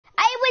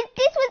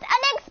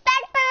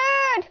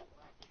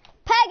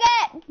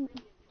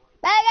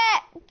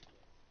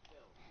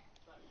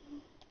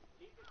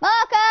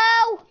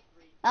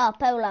Oh,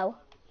 Polo.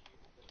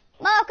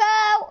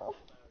 Marco!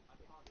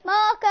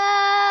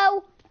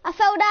 Marco! I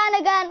fell down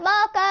again.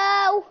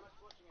 Marco!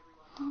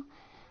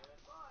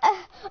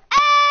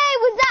 Hey,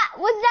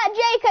 was that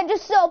Jake I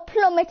just saw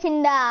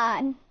plummeting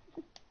down?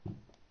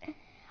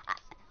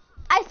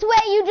 I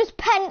swear you just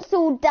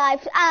pencil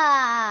dived.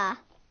 Ah.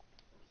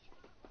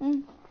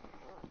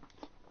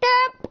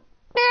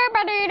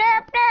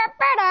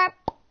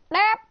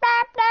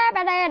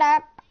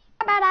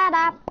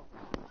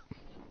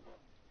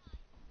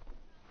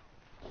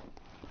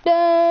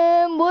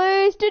 Damn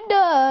ways to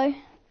die.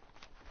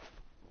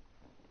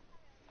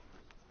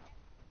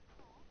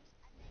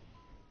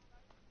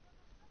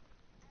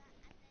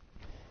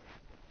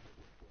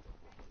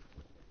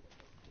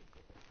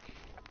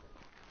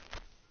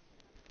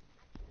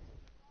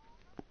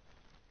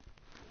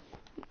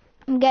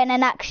 I'm getting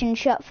an action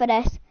shot for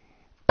this.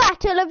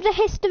 Battle of the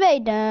history.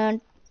 Dun.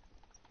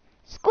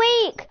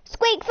 Squeak!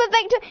 Squeak for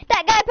victory!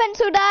 That guy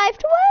pencil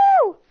dived!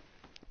 Woo!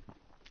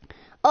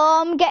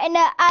 Oh, I'm getting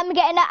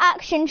an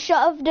action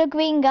shot of the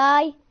green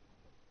guy.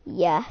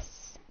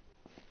 Yes.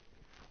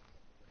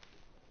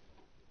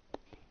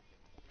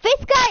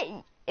 This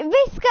guy,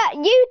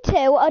 you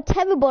two are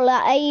terrible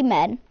at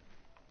aiming.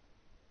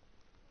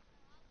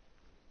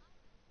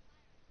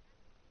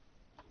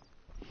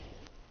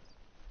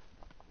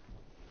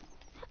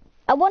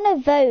 I want to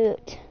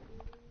vote.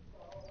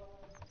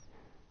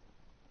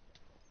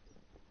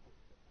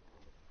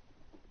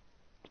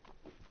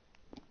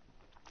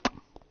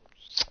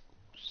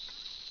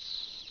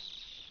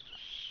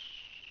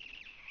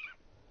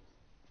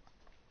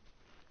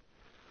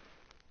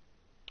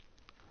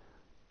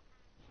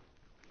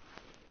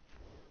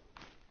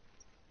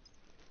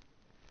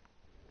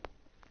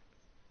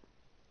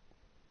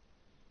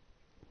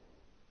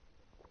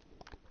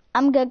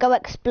 I'm gonna go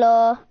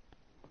explore.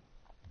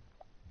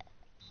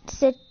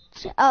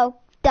 Oh,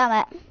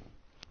 damn it.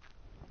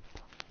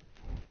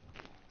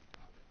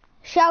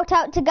 Shout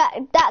out to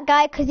that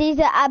guy because he's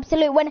an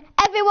absolute winner.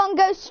 Everyone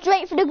goes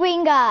straight for the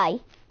green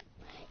guy.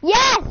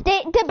 Yes,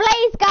 the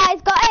Blaze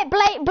guy's got it.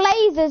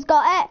 Blazer's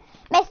got it.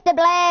 Mr.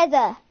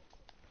 Blazer.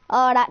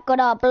 Oh, that good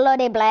old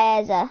bloody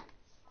Blazer.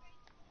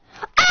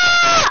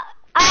 Ah!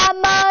 I'm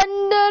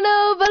on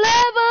another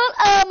level.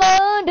 I'm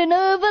on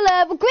another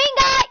level. Green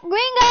guy.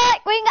 Green guy.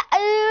 Green guy.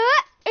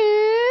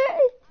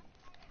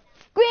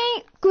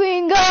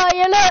 Green guy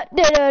alert.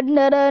 Green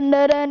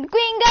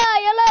guy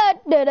alert.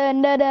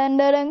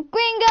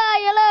 Green guy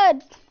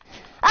alert.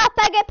 Ah,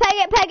 peg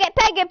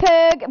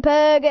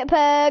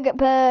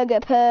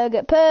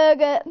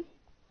it.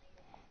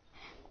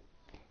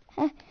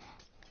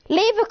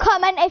 Leave a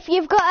comment if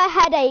you've got a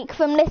headache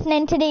from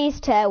listening to these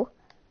two.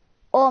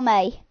 Or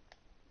me.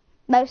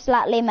 Most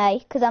likely me,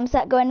 because I'm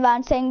sat going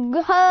around saying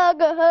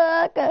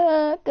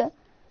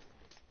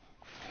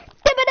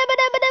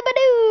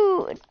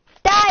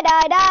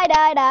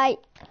Die.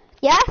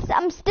 Yes,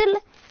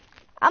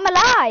 I'm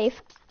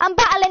alive. I'm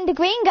battling the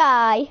green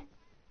guy.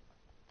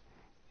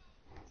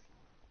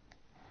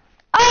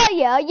 Oh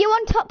yeah, you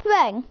on top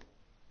ring?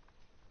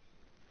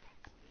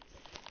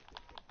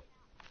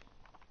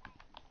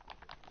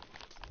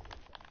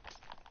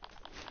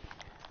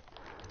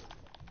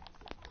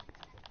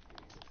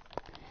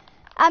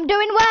 I'm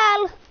doing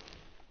well.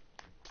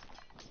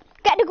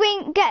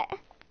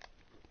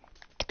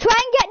 Try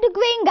and get the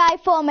green guy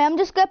for me. I'm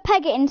just gonna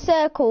peg it in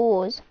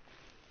circles.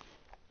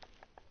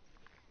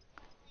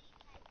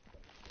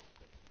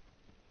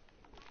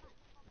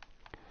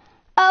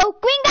 Oh,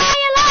 green guy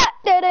alert!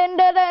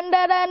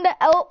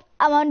 Oh,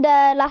 I'm on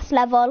the last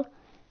level.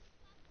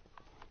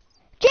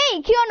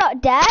 Jake, you're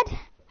not dead.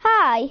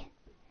 Hi,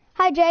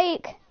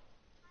 Jake.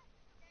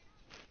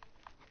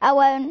 I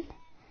won't.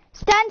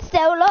 Stand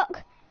still.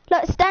 Look,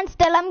 stand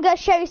still. I'm gonna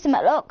show you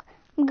something. Look.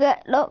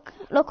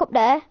 Look up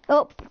there.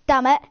 Oh,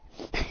 damn it.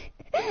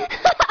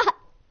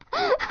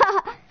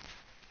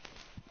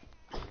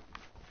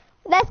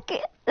 Let's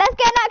get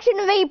an action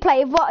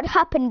replay of what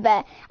happened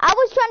there. I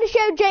was trying to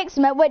show Jake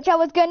something, which I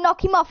was going to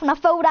knock him off, and I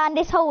fell down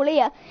this hole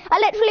here. I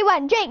literally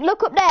went, Jake,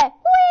 look up there.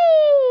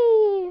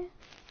 Whee!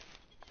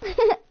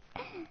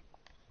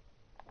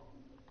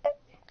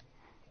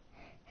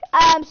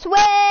 I'm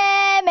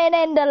swimming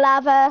in the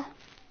lava.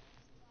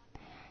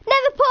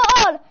 Nether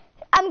portal.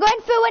 I'm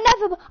going through a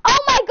nether. Oh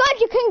my god,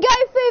 you can go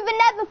through the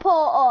nether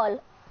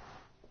portal.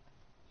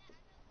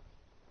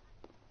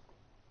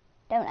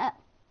 Don't it?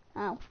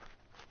 Oh.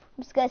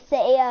 I'm just gonna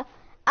sit here.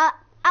 I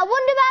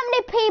wonder how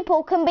many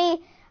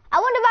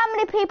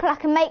people I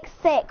can make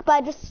sick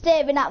by just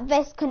staring at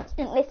this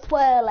constantly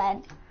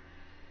swirling.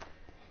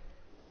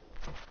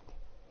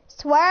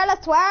 Swirler.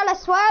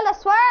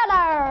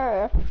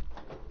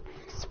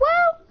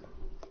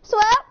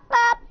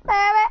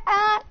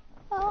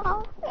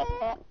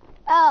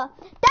 Oh,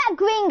 that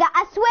green guy,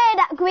 I swear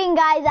that green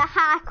guy is a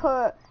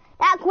hacker.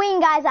 The green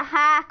guy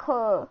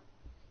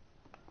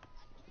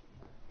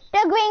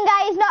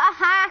is not a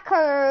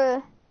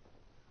hacker.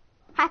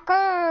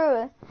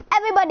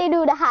 Everybody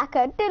do the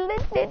hacker.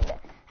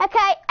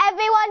 Okay,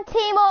 everyone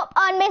team up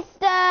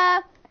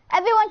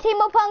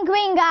on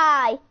green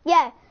guy.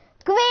 Yeah,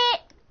 Green.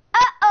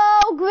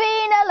 Uh-oh,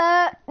 green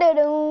alert.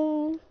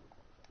 Doo-doo.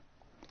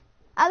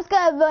 I'm just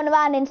going to run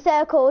around in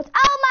circles.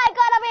 Oh my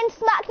god, I've been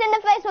smacked in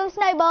the face with a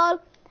snowball.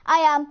 I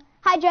am.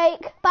 Hi,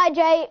 Jake. Bye,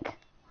 Jake.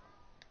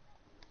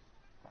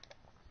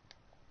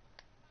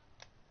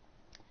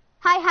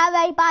 Hi,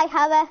 Harry. Bye,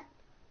 Harry.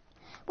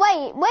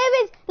 Wait,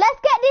 where is... Let's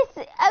get this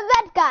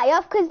red guy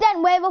off, because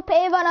then we're up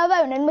here on our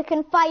own and we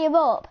can fire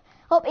up.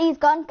 Oh, he's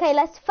gone. Okay,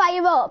 let's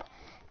fire up.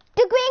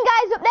 The green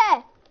guy's up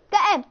there.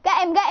 Get him.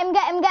 Get him. Get him.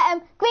 Get him. Get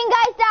him. Green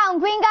guy's down.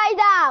 Green guy's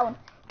down.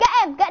 Get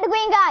him. Get the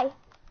green guy.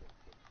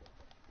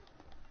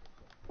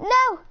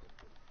 No.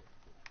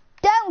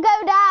 Don't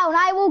go down.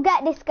 I will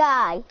get this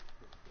guy.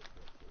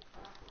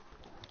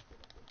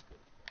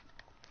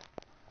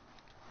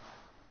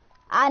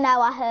 I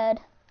know, I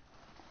heard.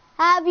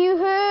 Have you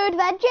heard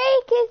that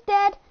Jake is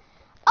dead?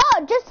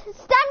 Oh, just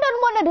stand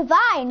on one of the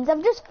vines.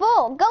 I've just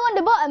thought. Go on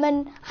the bottom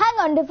and hang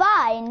on the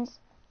vines.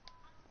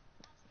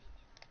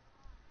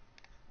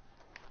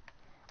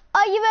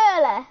 Are you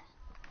early?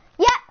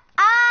 Yeah,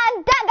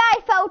 and that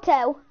guy fell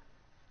too.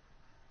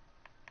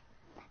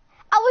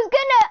 I was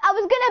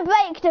gonna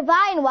break the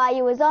vine while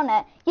you was on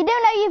it. You do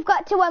know you've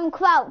got to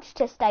crouch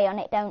to stay on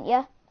it, don't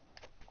you?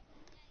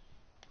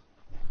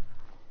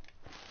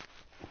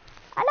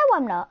 I know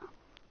I'm not.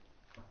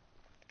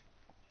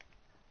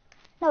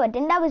 No, I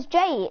didn't. That was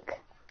Jake.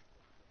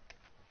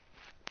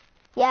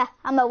 Yeah,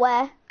 I'm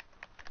aware.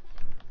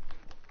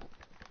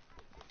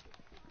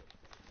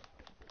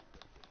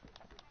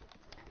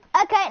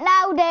 Okay,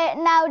 now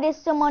there's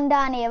someone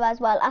down here as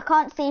well. I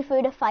can't see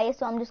through the fire,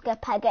 so I'm just gonna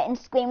peg it and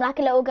scream like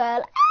a little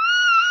girl.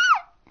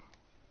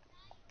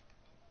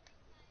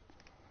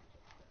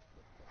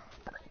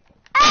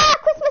 Ah,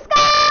 Christmas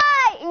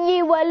guy!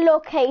 You were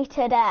lucky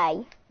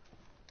today.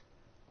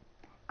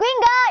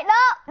 Green guy, no.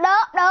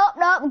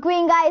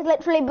 Green guy is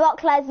literally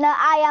Brock Lesnar.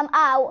 I am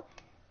out.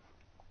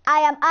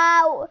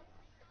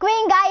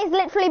 Green guy is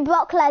literally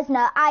Brock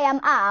Lesnar. I am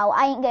out.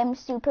 I ain't getting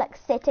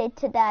suplex citted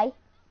today.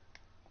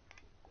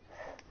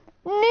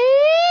 No.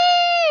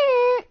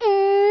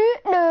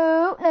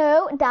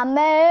 Damn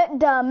it.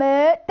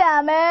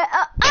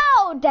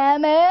 Oh,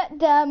 damn it.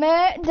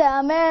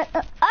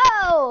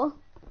 Oh.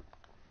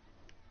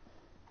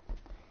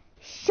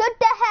 Shut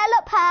the hell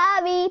up,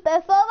 Harry,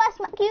 before I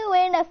smack you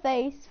in the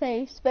face.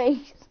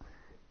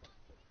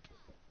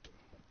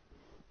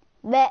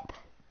 Rip,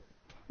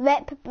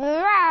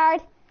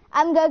 Brad.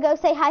 I'm gonna go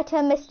say hi to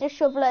Mr.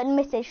 Shovel and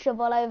Mrs.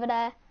 Shovel over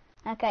there.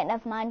 Okay,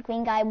 never mind.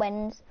 Green guy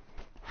wins.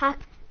 Hack.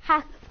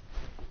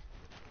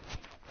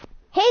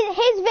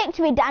 His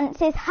victory dance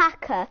is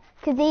Hacker,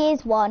 because he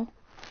is one.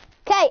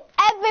 Okay,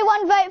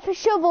 everyone vote for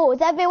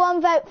Shovels.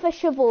 Everyone vote for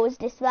Shovels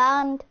this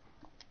round.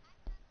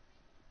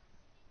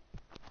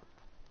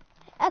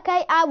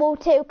 Okay, I will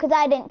too, because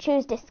I didn't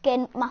choose this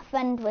skin. My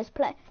friend was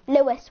playing.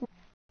 Lewis.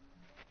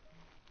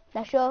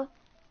 That's sure.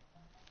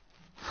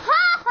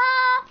 Ha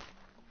ha!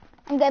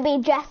 I'm going to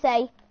be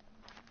Jesse,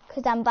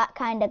 because I'm that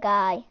kind of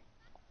guy.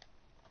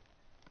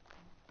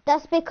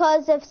 That's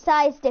because of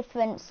size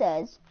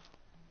differences.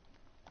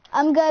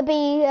 I'm going to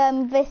be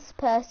this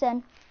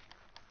person.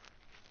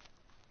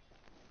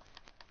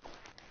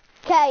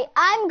 Okay,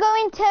 I'm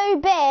going to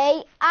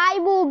be, I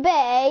will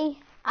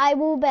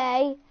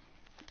be.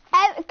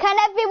 Can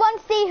everyone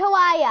see who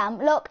I am?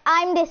 Look,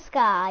 I'm this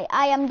guy.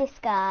 I am this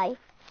guy.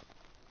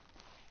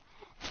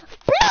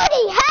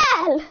 Bloody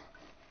hell!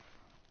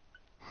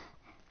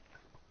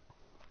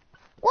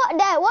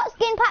 What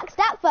skin pack's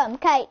that from?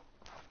 Okay.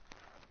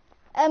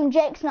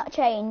 Jake's not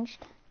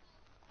changed.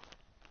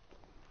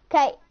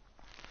 Okay.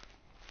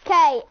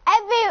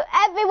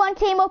 Everyone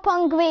team up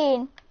on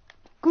green.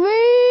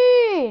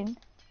 Green!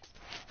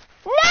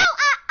 No,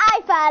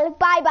 I fell.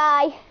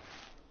 Bye.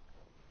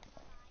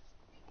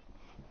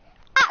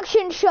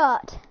 Action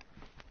shot.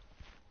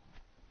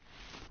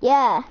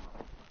 Yeah.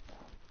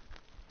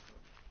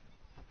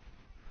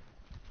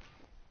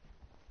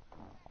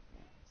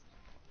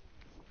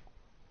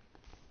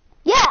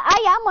 Yeah,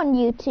 I am on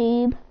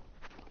YouTube.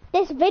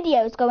 This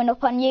video is going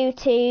up on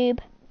YouTube.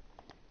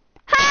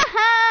 Ha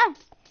ha!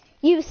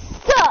 You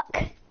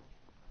suck.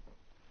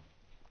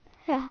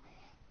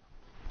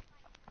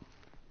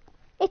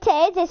 It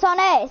is. It's on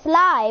air. It's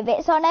live.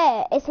 It's on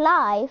air. It's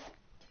live.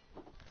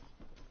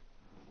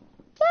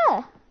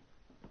 Yeah.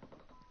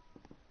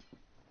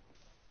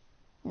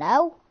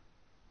 No,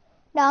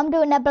 I'm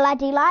doing a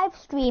bloody live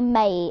stream,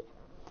 mate.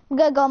 I'm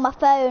gonna go on my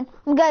phone.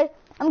 I'm gonna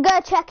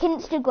check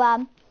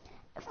Instagram.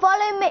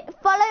 Follow me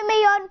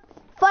on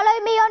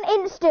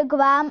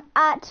Instagram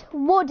at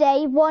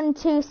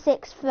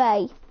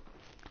Woody1263.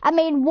 I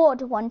mean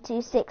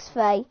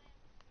Wood1263.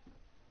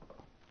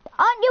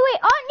 Aren't you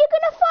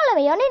gonna follow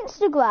me on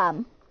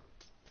Instagram?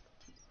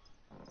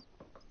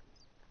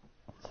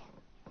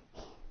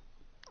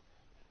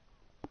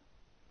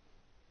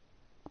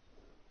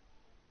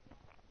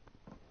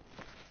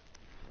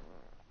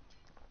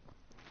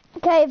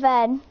 Okay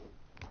then,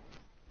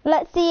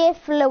 let's see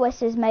if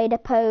Lewis has made a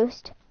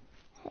post.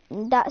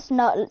 That's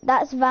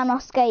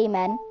Vanos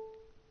Gaming.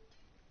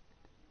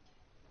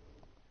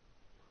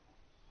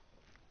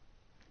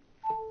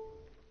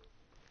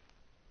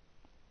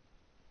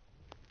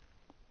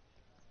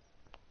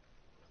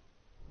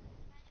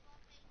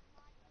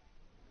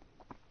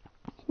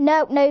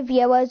 Nope, no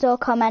viewers or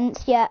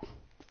comments yet.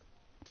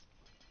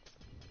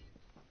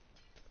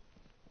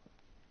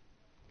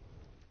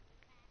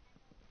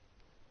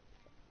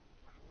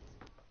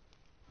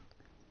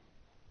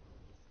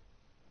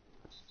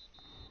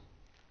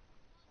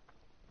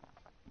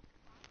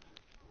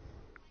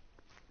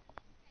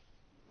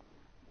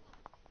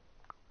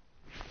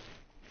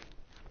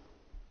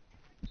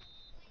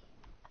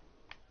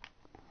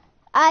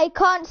 I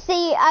can't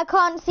see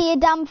a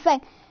damn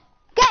thing.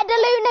 Get the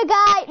Lunar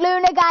guy.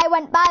 Lunar guy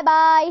went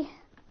bye-bye.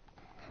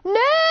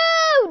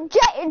 No!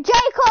 Jake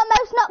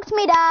almost knocked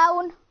me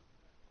down.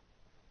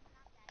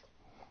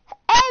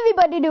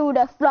 Everybody do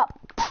the flop.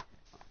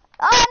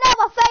 Oh no,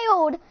 I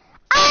failed.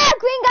 Ah,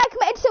 green guy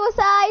committed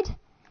suicide.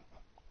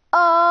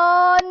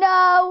 Oh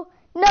no.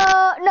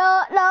 No.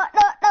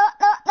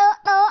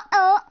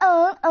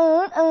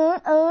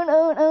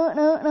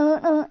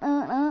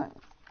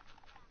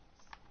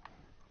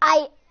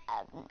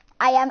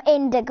 I am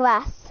in the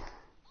grass.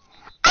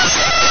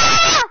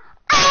 Ah!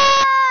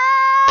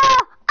 Ah!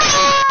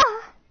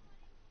 Ah!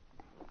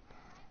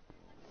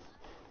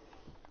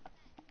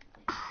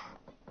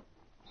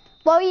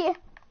 Well,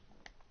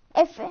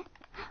 if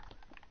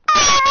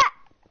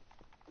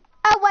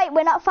oh wait,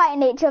 we're not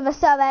fighting each other.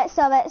 Sorry.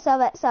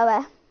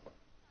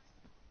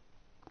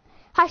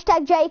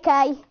 Hashtag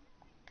JK.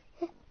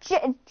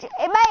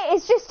 Mate,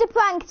 it's just a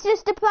prank.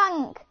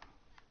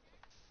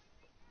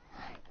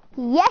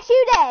 Yes,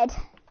 you did.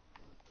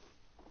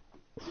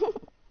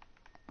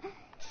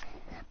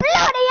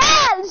 Bloody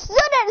hell!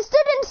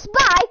 Sudden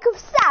spike of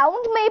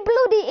sound made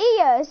bloody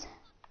ears.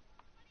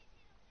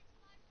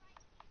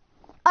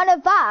 On a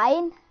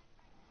vine?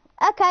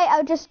 Okay,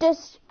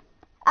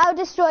 I'll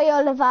destroy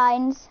all the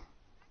vines.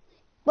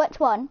 Which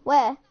one?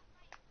 Where?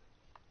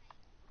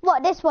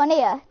 What, this one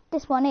here?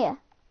 This one here?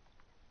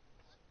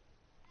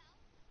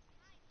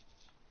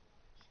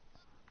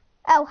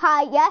 Oh,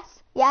 hi,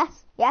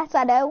 yes,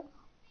 I know.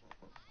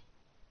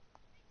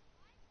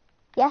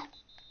 Yeah.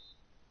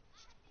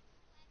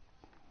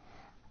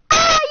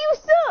 Ah, you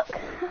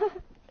suck!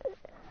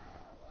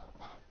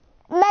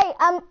 Mate,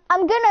 I'm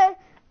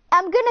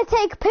gonna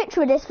take a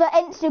picture of this for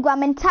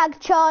Instagram and tag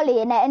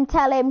Charlie in it and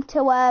tell him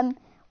to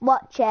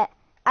watch it.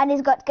 And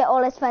he's got to get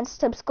all his friends to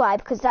subscribe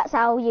because that's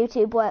how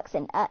YouTube works,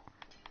 isn't it?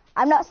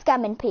 I'm not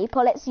scamming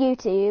people, it's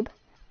YouTube.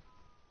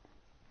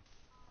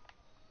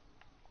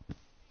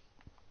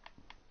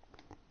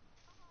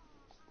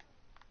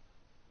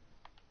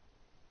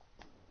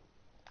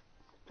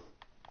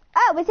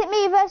 Oh, is it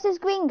me versus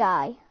green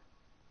guy?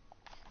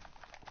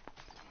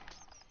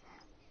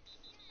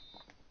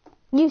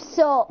 You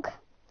suck.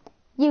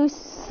 You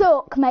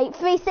suck, mate.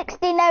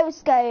 360 no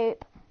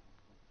scope.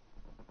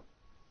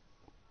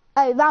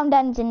 Oh, round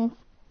ending.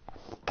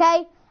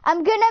 Okay,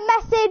 I'm gonna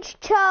message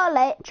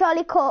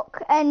Charlie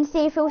Cook, and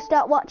see if he'll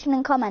start watching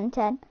and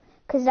commenting.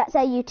 Because that's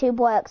how YouTube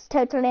works.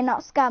 Totally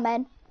not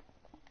scamming.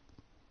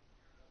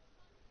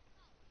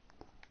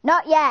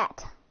 Not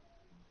yet.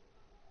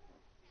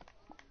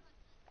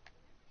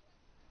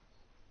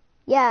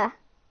 Yeah,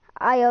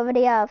 I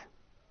already have.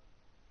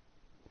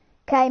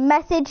 Okay,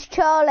 message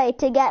Charlie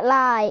to get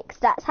likes.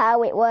 That's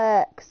how it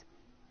works.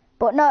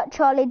 But not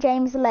Charlie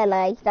James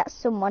Lilly. That's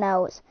someone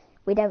else.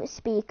 We don't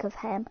speak of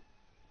him.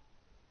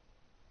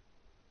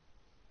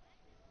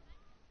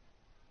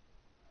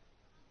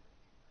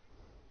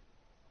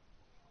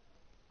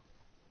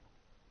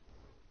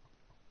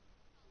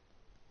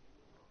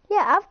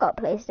 Yeah, I've got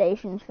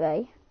PlayStation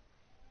 3.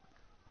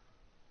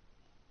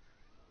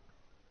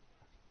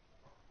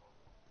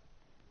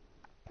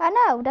 I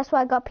know, that's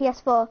why I got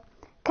PS4.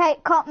 Okay,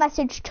 can't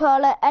message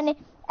Charlie.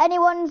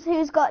 Anyone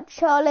who's got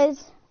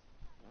Charlie's...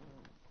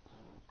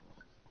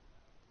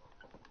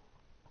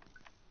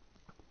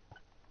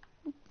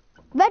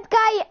 Red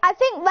guy, I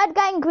think red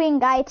guy and green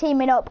guy are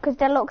teaming up because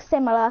they look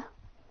similar.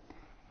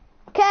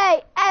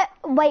 Okay,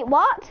 wait,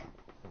 what?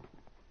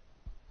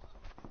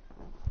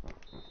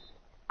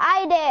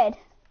 I did.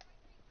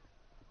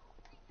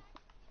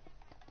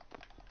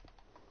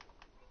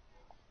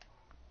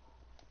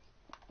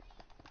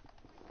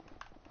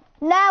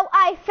 No,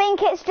 I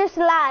think it's just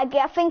lag.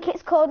 I think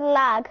it's called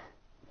lag.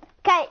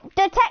 Okay,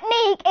 the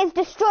technique is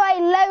destroy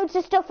loads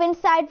of stuff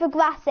inside the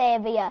grass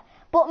area,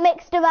 but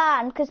mixed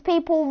around, because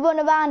people run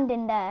around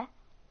in there.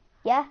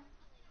 Yeah?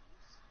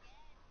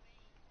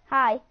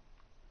 Hi.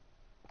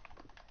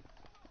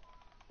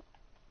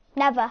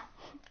 Never.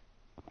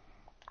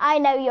 I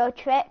know your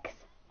tricks.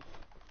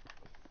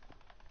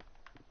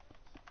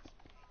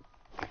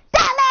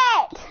 Damn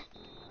it!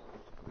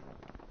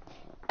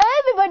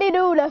 Everybody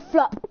do the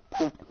flop.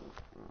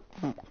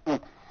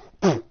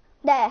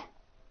 There.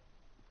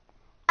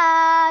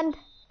 And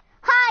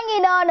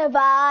hanging on a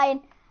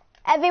vine.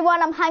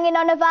 Everyone, I'm hanging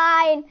on a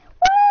vine.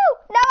 Woo!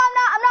 No, I'm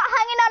not. I'm not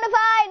hanging on a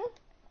vine.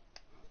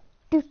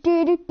 Do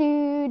do do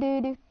do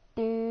do do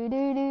do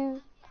do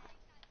do.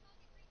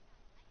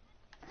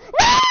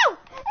 No!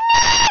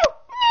 No!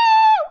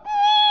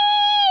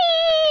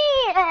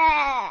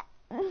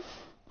 No!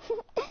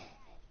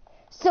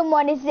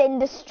 Someone is in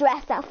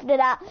distress after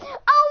that.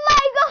 Oh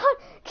my God!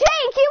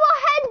 Jake, Squeak, you are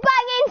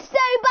headbanging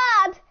so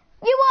bad.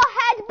 You are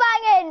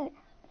headbanging.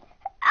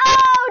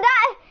 Oh,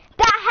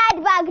 that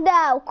headbang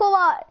now. Come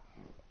on.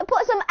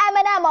 Put some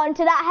M&M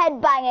onto that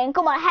headbanging.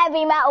 Come on,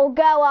 heavy metal,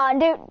 go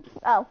on.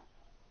 Oh,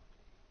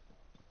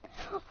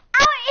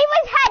 he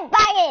was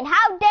headbanging.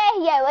 How dare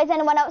you? Is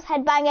anyone else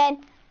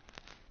headbanging?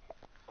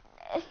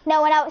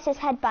 No one else is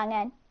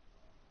headbanging.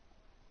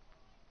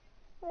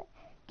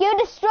 You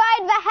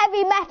destroyed the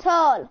heavy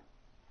metal.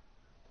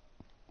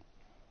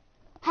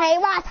 He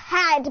was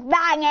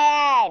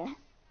headbanging.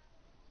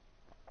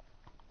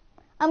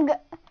 I'm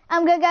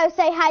gonna go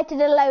say hi to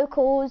the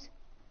locals.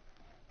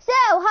 So,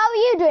 how are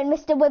you doing,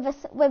 Mr.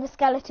 with a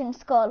skeleton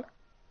skull?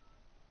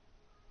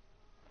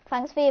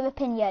 Thanks for your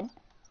opinion.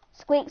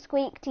 Squeak,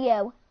 squeak to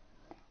you.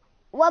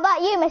 What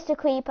about you, Mr.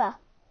 Creeper?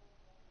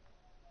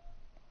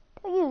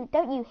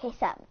 Don't you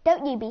hiss at me.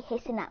 Don't you be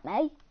hissing at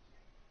me.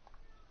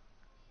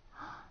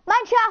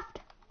 Mineshaft!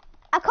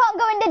 I can't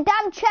go in the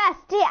damn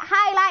chest. It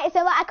highlights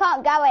so I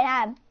can't go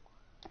in.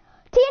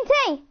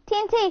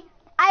 TNT!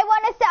 I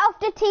want to set off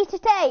the T to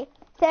T.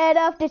 Set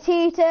off the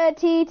T to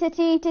T to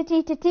T to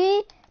T to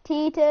T.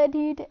 T to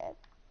T to...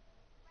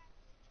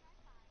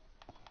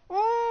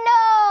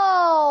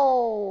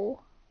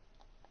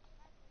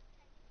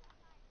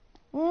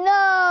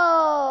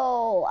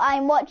 No!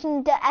 I'm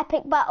watching the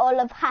epic battle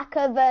of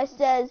Hacker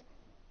versus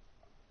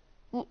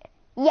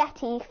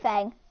Yeti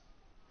thing.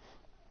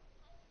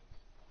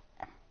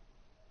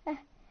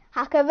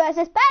 Hacker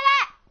versus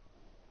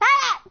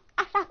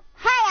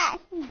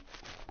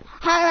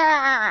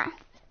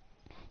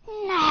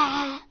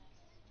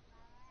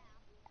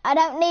I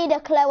don't need a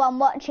clue, I'm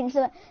watching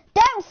something.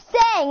 Don't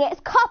sing, it's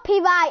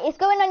copyright, it's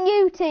going on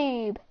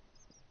YouTube.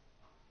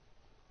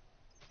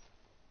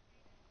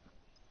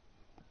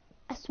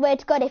 I swear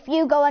to God, if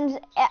you go on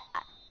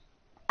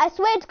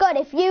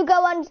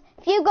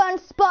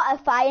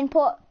Spotify and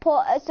put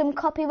some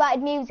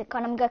copyrighted music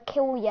on, I'm gonna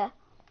kill you.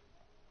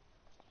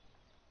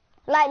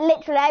 Like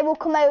literally, I will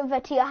come over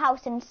to your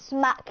house and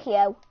smack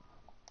you.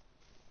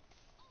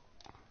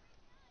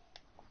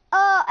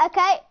 Oh,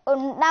 okay.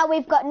 Well, now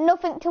we've got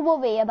nothing to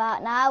worry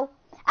about now.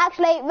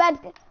 Actually, red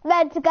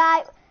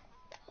guy.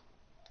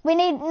 We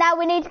need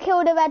to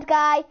kill the red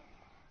guy.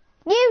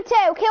 You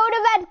two, kill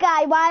the red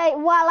guy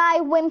while I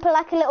whimper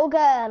like a little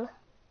girl.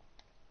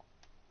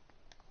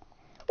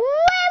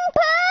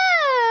 Whimper!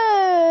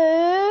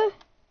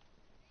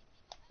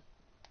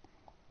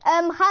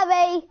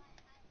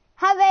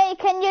 Harry,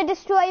 can you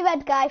destroy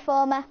red guy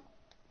for me?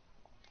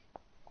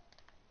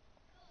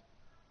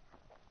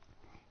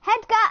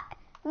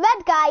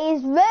 Red guy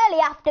is really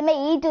after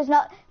me. He does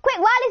not. Quick,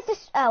 while is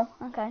this? Oh,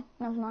 okay,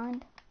 never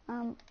mind.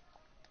 You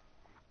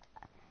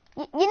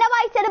know what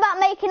I said about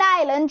making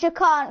islands? You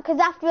can't, because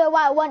after a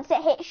while, once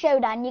it hits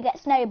showdown, you get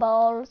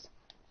snowballs.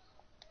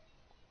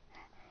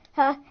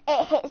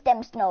 It hits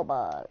them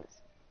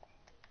snowballs.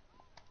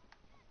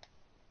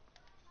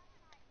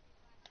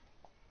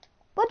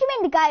 What do you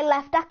mean the guy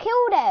left? I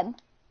killed him.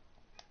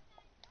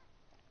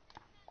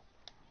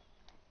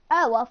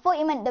 Oh, well, I thought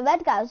you meant the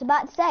red guy. I was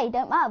about to say,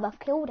 don't matter, I've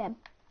killed him.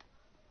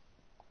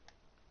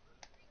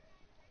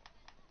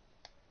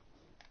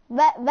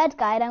 Red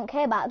guy I don't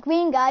care about.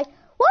 Green guy,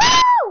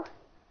 woo!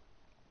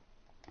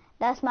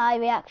 That's my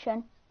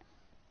reaction.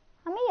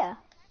 I'm here.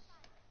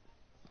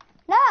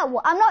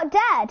 No, I'm not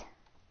dead.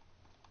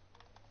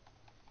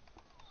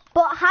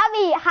 But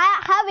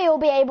Harry will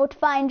be able to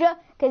find you,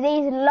 because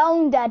he's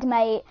long dead,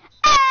 mate.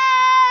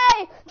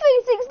 Hey!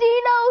 360,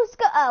 no,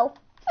 oh.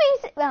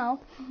 360,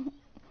 no.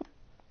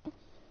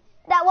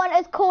 That wasn't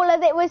as cool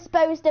as it was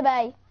supposed to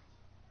be.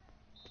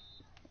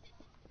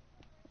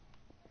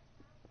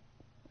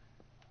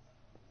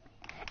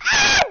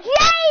 Ah, Jay!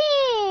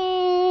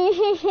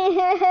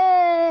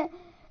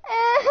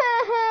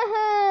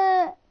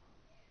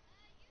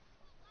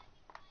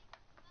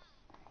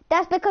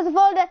 That's because of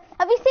all the...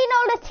 Have you seen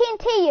all the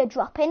TNT you're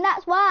dropping?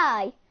 That's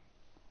why.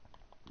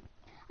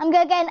 I'm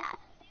going to get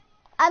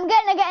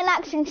an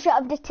action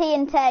shot of the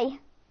TNT.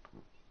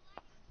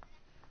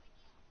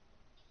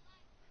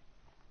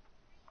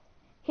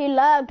 He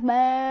lagged,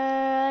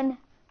 man.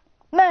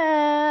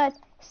 Man.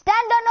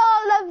 Stand on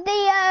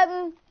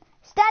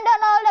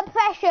all the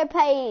pressure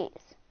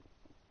plates.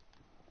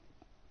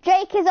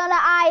 Jake is on an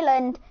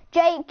island.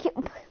 Jake,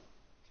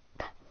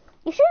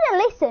 you should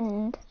have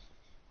listened.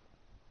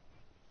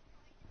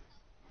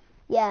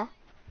 Yeah.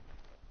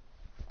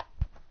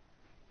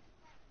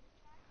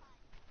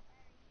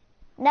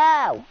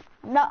 No,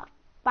 I'm not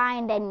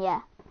finding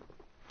you.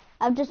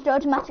 I've just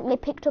automatically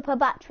picked up a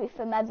battery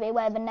from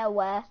everywhere but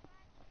nowhere.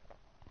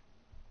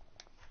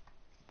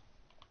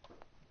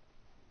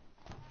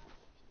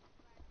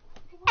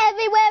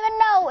 Everywhere and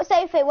no.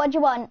 Sophie, what do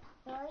you want?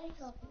 What are you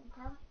talking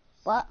to?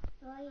 What?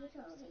 What are you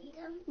talking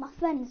to? My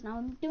friends now.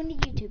 I'm doing a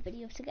YouTube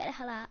video, so get the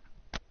hell out.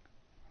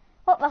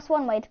 Well, that's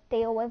one way to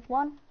deal with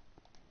one.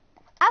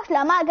 Actually,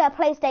 I might get a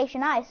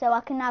PlayStation Eye so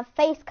I can have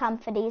face cam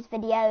for these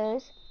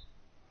videos.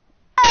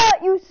 Ah,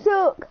 you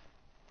suck.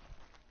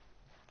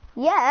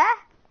 Yeah.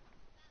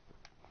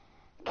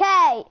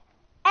 Okay.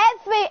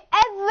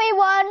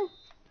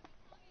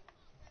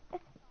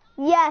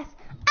 Yes.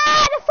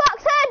 Ah, the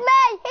fox heard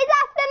me! He's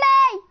after me!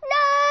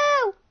 No!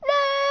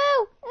 No!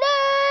 No!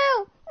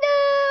 No!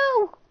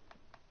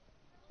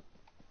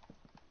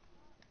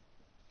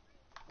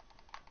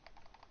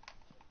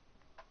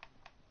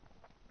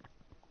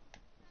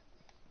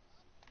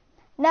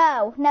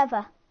 No,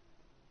 never.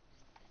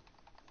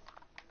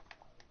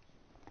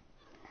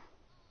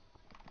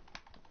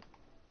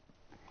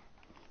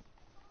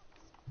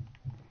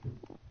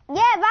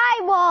 Yeah,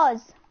 I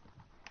was.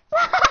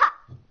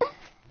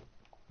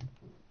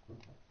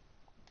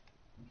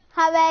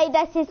 Harry,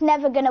 this is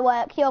never going to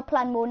work. Your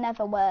plan will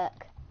never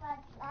work. But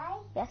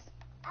Yes.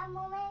 I'm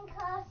in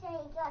class and you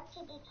got to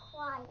be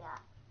quiet.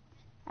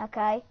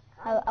 Okay.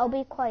 I'll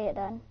be quiet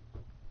then.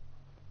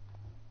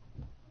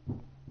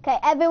 Okay,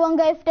 everyone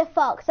go for the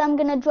fox. I'm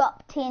going to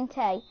drop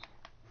TNT.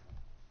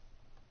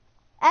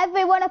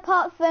 Everyone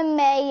apart from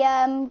me,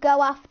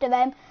 go after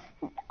him.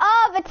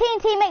 Oh, the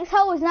TNT makes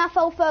holes and I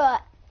fell through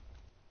it.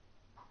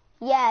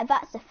 Yeah,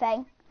 that's the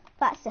thing.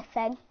 That's the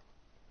thing.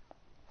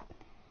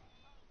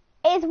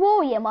 Is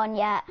William on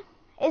yet?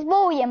 Is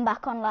William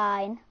back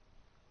online?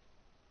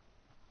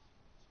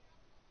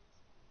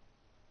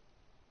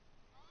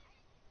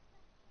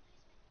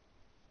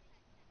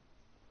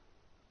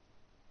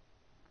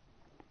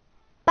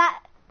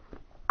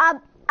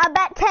 I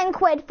bet 10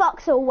 quid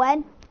Fox will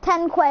win.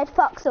 10 quid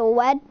Fox will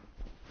win.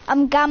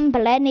 I'm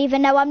gambling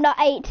even though I'm not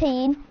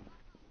 18.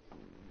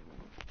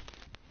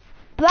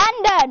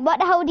 Brandon, what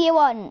the hell do you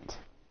want?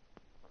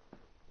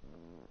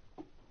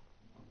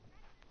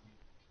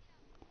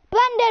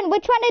 Brandon, we're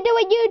trying to do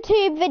a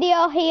YouTube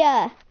video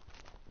here.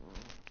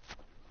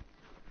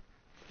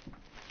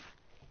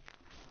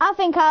 I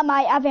think I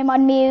might have him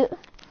on mute.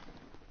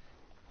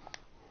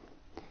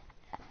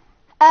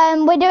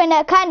 We're doing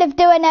a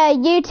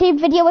YouTube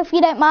video if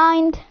you don't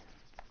mind.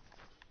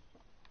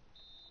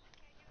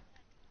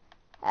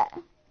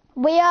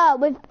 We are.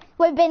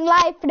 We've been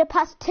live for the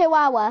past 2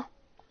 hours.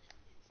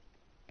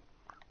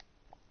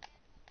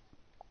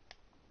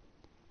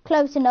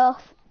 Close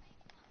enough.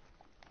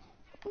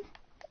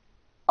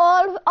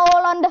 All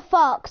on the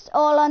fox.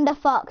 All on the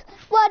fox.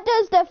 What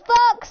does the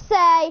fox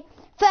say?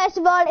 First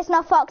of all, it's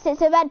not fox.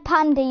 It's a red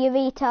panda, you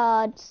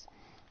retards.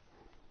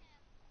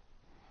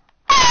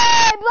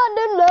 Hey,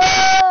 Brandon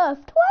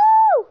left!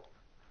 Woo!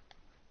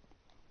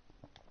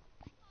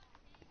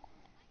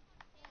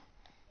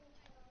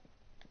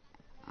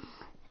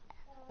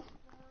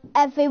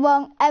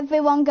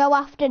 Everyone go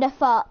after the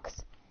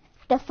fox.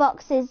 The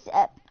fox is...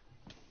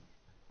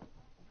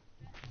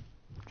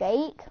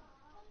 Jake?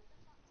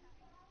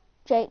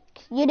 Jake,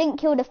 you didn't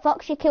kill the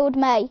fox, you killed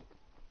me.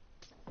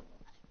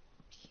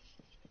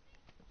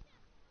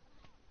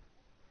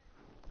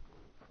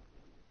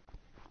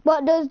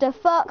 What does the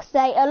fox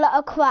say? A lot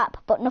of crap,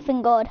 but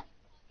nothing good.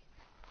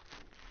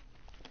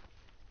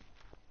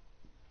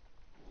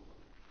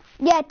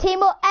 Yeah,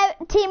 team up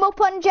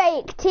on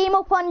Jake. Team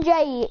up on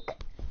Jake.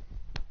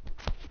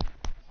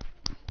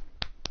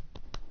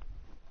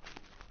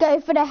 Go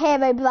for the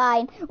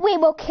Herobrine. We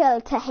will kill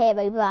to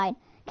Herobrine.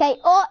 Okay,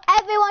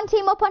 everyone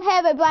team up on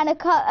Herobrine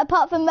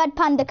apart from Red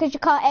Panda because you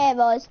can't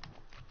hear us.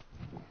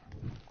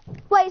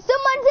 Wait,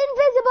 someone's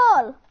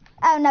invisible.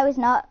 Oh, no, he's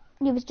not.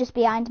 He was just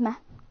behind me.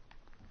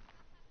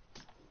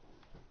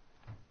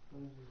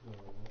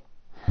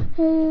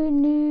 Oh,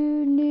 no.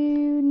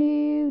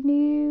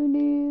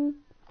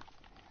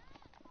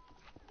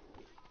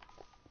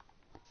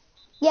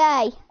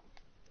 Yay.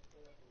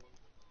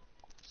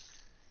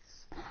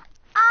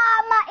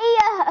 Ah, my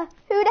ear.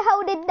 Who the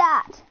hell did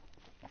that?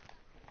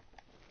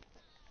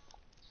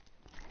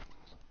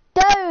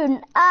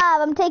 Don't.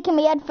 Ah, I'm taking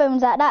my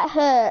headphones out. That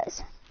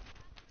hurts.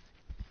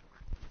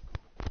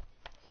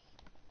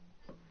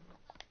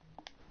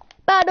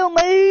 Battle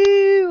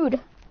mode.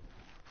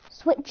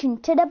 Switching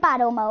to the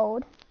battle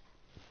mode.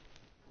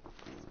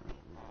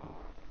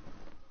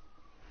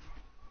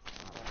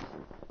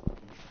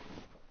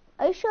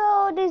 Are you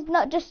sure there's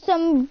not just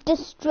some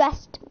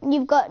distressed,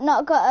 you've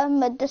not got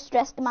a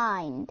distressed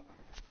mind?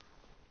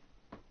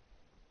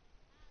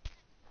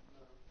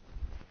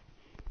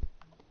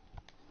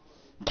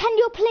 Can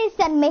you please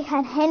send me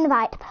an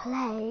invite,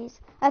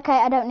 please? Okay,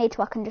 I don't need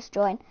to, I can just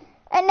join.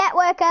 A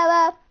network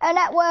error, a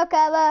network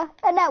error,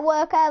 a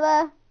network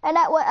error, a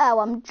network, oh,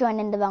 I'm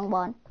joining the wrong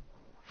one.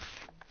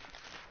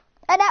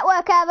 A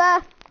network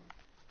error.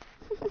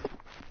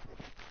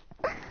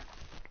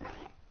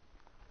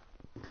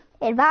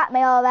 Invite me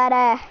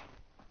already.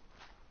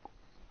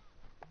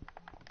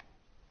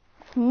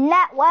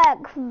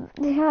 Network.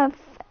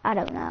 I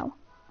don't know.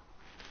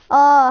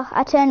 Oh,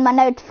 I turned my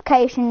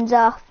notifications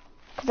off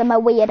because I'm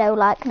a weirdo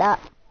like that.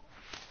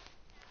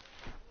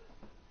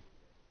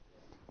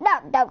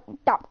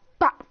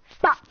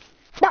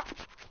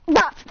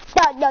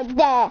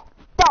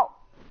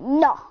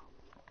 No.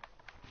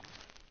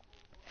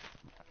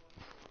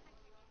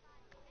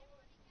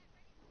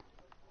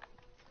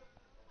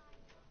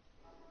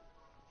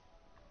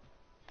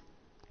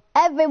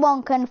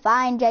 Everyone can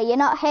find you. You're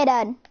not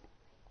hidden.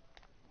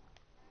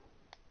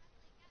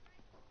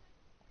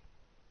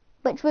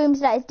 Which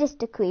room's that? Is this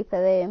the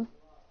creeper room?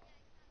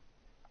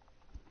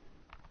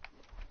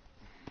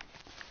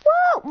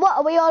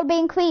 Are we all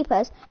being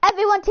creepers?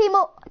 Everyone team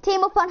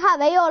up on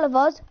Harry, all of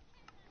us.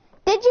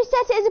 Did you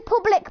set it as a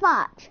public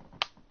match?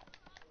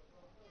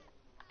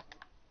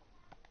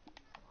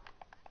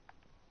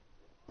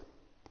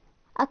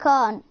 I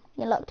can't.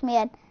 You locked me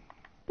in.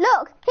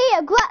 Look,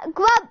 here, grab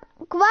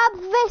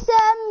this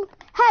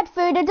head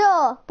through the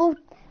door.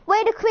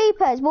 We're the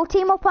creepers. We'll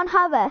team up on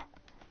Harry.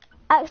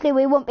 Actually,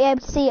 we won't be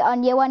able to see it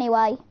on you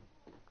anyway.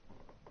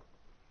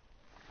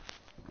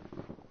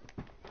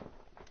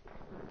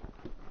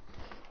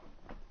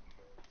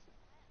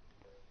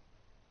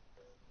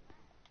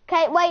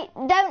 Okay, wait,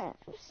 don't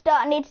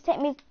start. I need to take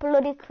my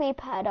bloody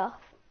creeper head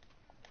off.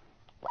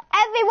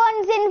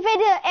 Everyone's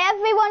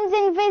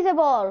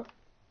invisible.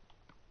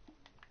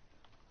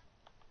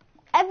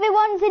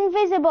 Everyone's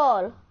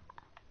invisible.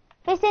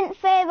 This isn't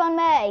fair on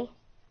me.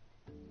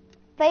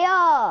 They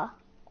are.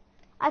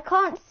 I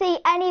can't see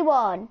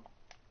anyone.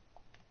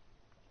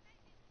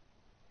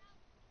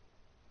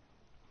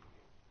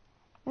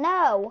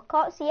 No, I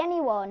can't see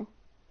anyone.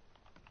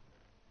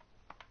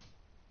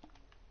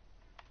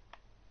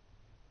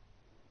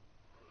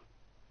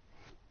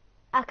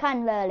 I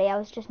can really, I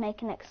was just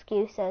making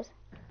excuses.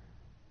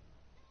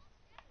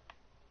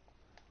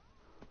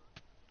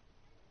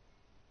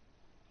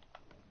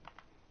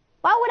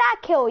 Why would I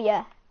kill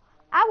you?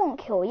 I won't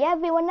kill you,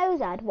 everyone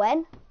knows I'd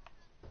win.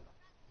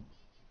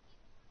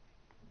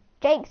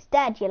 Jake's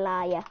dead, you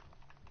liar.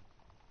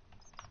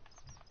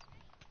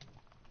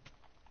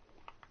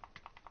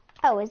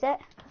 Oh, is it?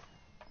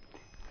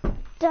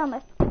 Damn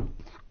it.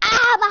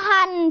 Ah,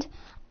 my hand!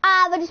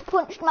 Ah, I just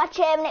punched my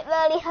chair and it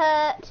really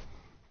hurt.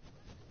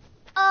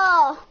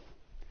 Oh.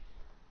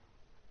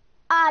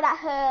 Ah, that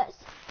hurts.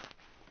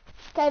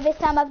 Okay, this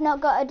time I've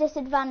not got a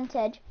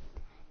disadvantage.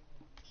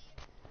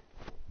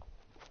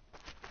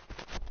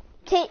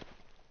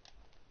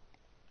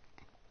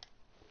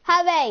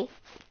 Harry.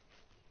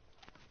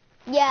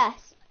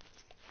 Yes.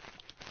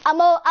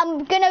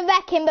 I'm gonna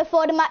wreck him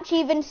before the match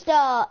even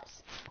starts.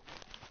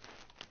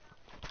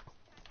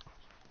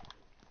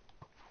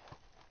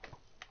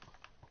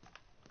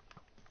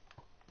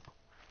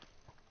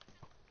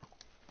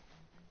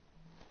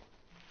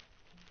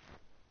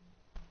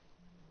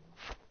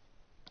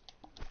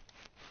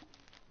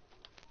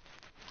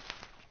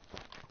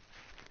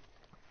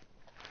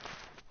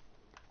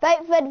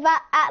 Vote for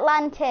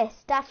Atlantis.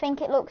 I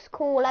think it looks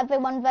cool.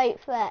 Everyone vote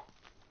for it.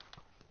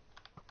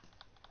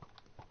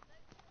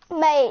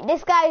 Mate,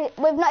 this guy,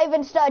 we've not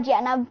even started yet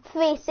and I'm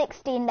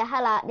 316 the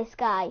hell out of this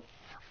guy.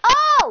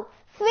 Oh!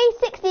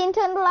 316,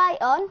 turn the light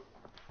on.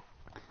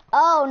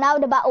 Oh, now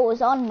the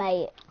battle's on,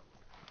 mate.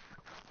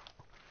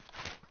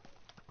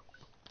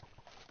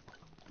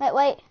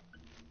 Wait.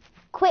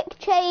 Quick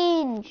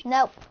change.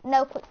 Nope,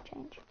 no quick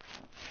change.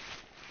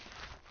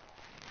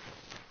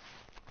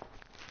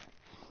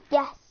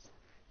 Yes.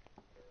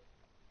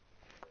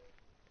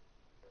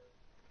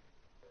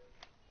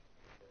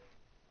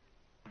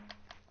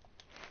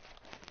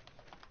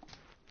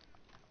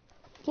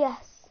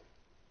 Yes.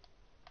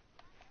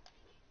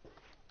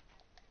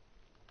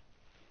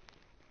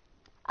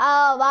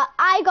 Oh,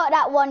 I got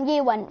that one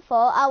you went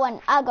for.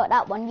 I got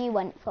that one you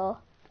went for.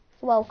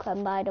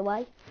 Welcome, by the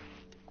way.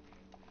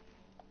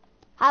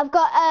 I've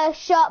got a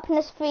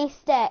sharpness 3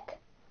 stick.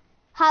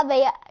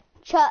 Harry,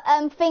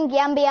 Thingy,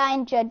 I'm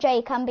behind you.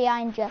 Jake, I'm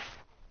behind you.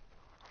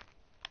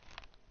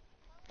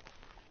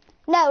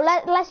 No,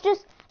 let's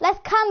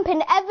camp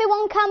in.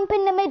 Everyone camp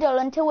in the middle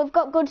until we've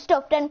got good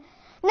stuff. Then,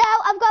 no,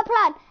 I've got a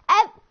plan.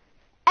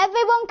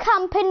 Everyone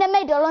camp in the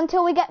middle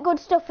until we get good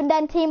stuff and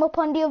then team up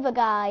on the other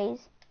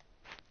guys.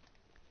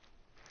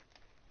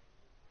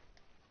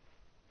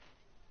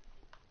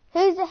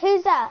 Who's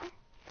that?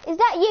 Is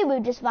that you who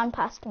just ran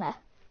past me?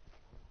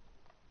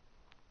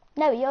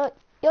 No, you're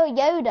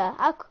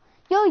Yoda.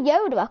 You're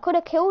Yoda. I could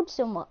have killed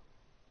someone.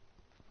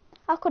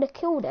 I could have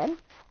killed him.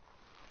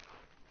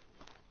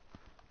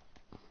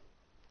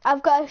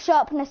 I've got a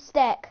sharpness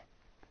stick.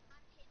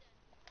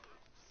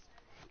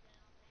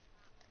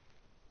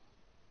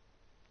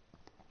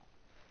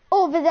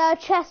 Oh, there's a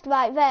chest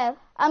right there.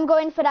 I'm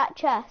going for that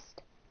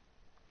chest.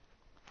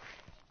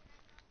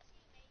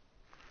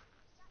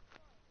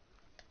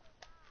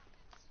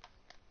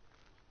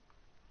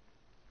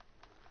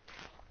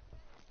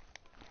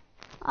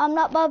 I'm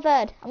not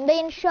bothered. I'm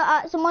being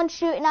shot at. Someone's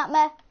shooting at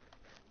me.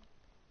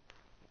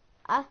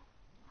 I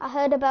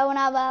heard a bow and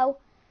arrow.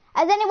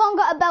 Has anyone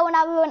got a bow and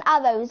arrow and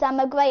arrows? I'm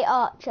a great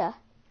archer.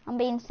 I'm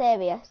being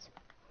serious.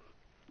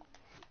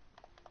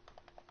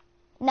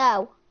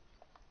 No.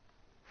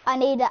 I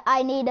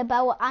need a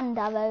bow and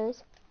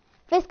arrows.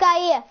 This guy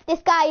here. This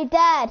guy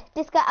dead.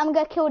 This guy. I'm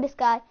gonna kill this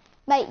guy.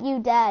 Mate, you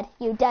dead.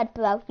 You dead,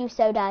 bro. You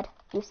so dead.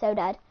 You so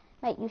dead.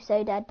 Mate, you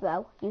so dead,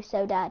 bro. You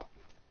so dead.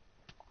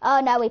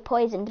 Oh no, he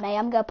poisoned me.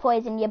 I'm gonna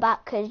poison you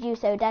back because you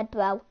so dead,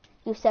 bro.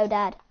 You so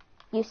dead.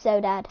 You so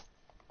dead.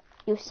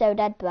 You so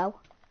dead, bro.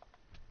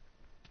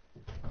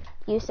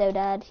 You so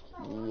dead.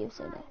 You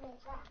so dead.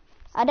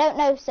 I don't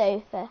know,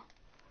 Sophie.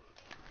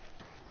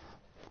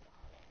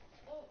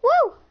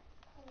 Woo!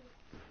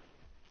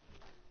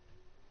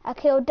 I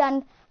killed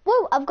Dan.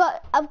 Whoa,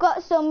 I've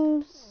got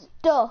some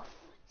stuff.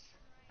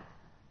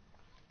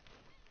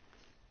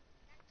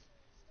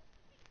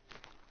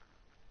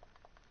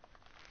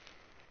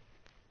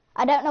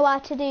 I don't know how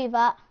to do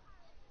that.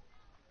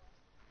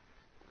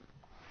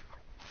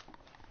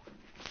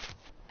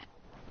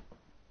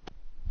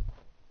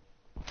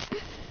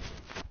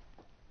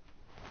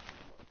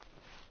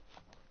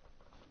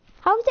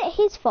 How is it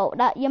his fault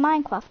that your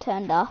Minecraft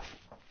turned off?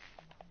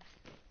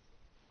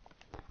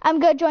 I'm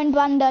gonna join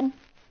Brandon.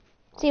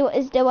 See what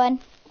he's doing.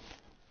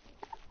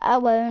 I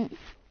won't.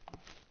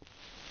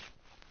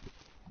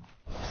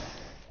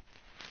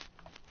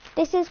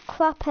 This is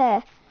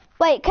crappy.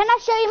 Wait, can I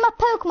show you my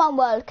Pokemon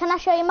world? Can I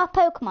show you my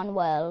Pokemon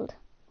world?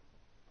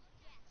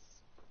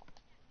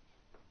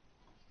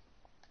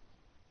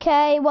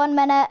 Okay, 1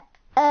 minute.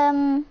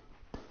 No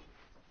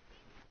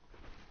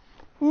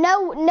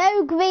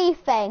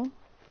griefing.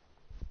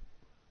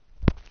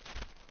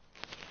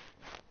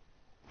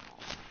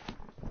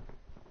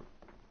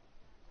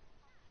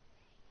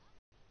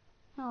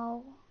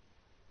 Oh.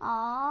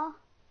 Aww.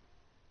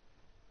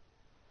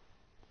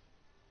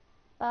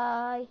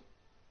 Bye.